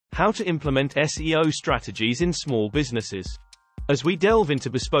How to implement SEO strategies in small businesses. As we delve into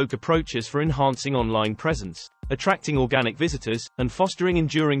bespoke approaches for enhancing online presence, attracting organic visitors, and fostering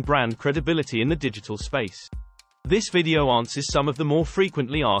enduring brand credibility in the digital space. This video answers some of the more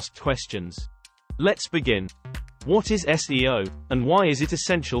frequently asked questions. Let's begin. What is SEO, and why is it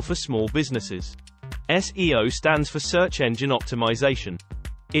essential for small businesses? SEO stands for Search Engine Optimization.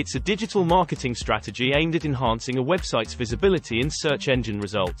 It's a digital marketing strategy aimed at enhancing a website's visibility in search engine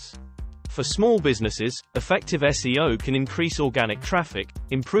results. For small businesses, effective SEO can increase organic traffic,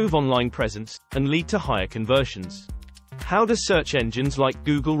 improve online presence, and lead to higher conversions. How do search engines like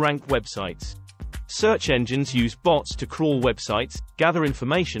Google rank websites? Search engines use bots to crawl websites, gather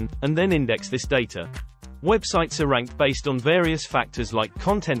information, and then index this data. Websites are ranked based on various factors like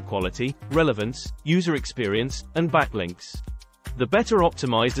content quality, relevance, user experience, and backlinks. The better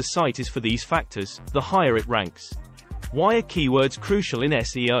optimized a site is for these factors, the higher it ranks. Why are keywords crucial in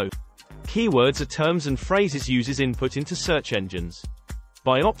SEO? Keywords are terms and phrases users input into search engines.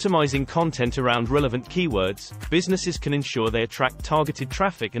 By optimizing content around relevant keywords, businesses can ensure they attract targeted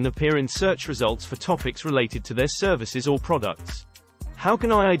traffic and appear in search results for topics related to their services or products. How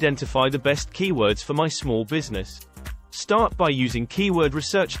can I identify the best keywords for my small business? Start by using keyword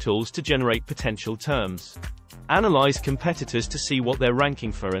research tools to generate potential terms. Analyze competitors to see what they're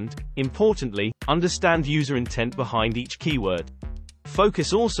ranking for and, importantly, understand user intent behind each keyword.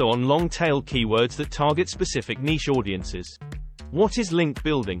 Focus also on long-tail keywords that target specific niche audiences. What is link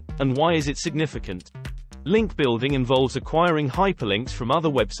building, and why is it significant? Link building involves acquiring hyperlinks from other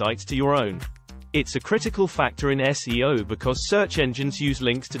websites to your own. It's a critical factor in SEO because search engines use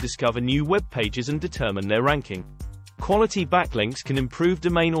links to discover new web pages and determine their ranking. Quality backlinks can improve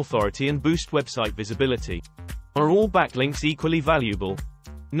domain authority and boost website visibility. Are all backlinks equally valuable?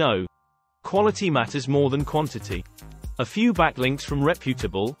 No. Quality matters more than quantity. A few backlinks from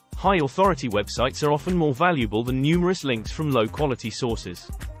reputable, high-authority websites are often more valuable than numerous links from low-quality sources.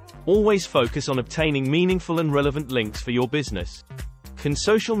 Always focus on obtaining meaningful and relevant links for your business. Can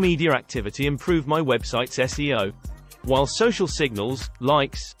social media activity improve my website's SEO? While social signals,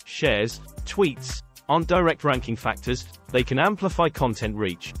 likes, shares, tweets, aren't direct ranking factors, they can amplify content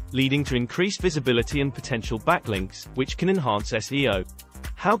reach, leading to increased visibility and potential backlinks, which can enhance SEO.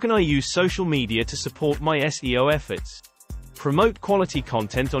 How can I use social media to support my SEO efforts? Promote quality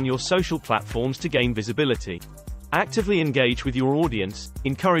content on your social platforms to gain visibility. Actively engage with your audience,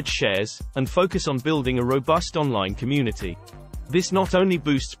 encourage shares, and focus on building a robust online community. This not only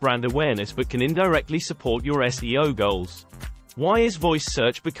boosts brand awareness but can indirectly support your SEO goals. Why is voice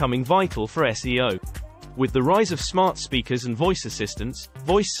search becoming vital for SEO? With the rise of smart speakers and voice assistants,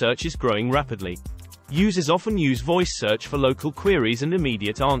 voice search is growing rapidly. Users often use voice search for local queries and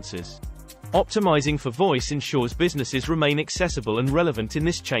immediate answers. Optimizing for voice ensures businesses remain accessible and relevant in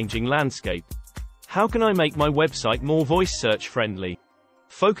this changing landscape. How can I make my website more voice search friendly?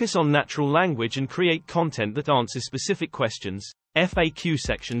 Focus on natural language and create content that answers specific questions. FAQ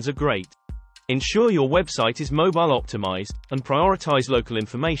sections are great. Ensure your website is mobile optimized, and prioritize local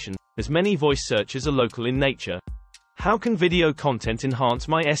information, as many voice searches are local in nature. How can video content enhance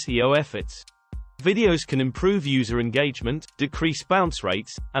my SEO efforts? Videos can improve user engagement, decrease bounce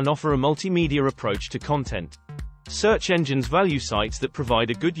rates, and offer a multimedia approach to content. Search engines value sites that provide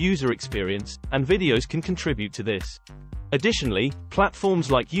a good user experience, and videos can contribute to this. Additionally,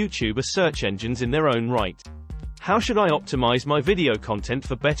 platforms like YouTube are search engines in their own right. How should I optimize my video content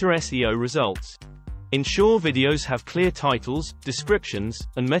for better SEO results? Ensure videos have clear titles, descriptions,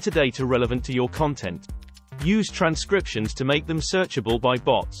 and metadata relevant to your content. Use transcriptions to make them searchable by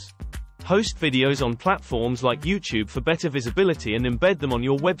bots. Host videos on platforms like YouTube for better visibility and embed them on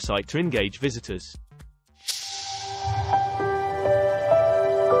your website to engage visitors.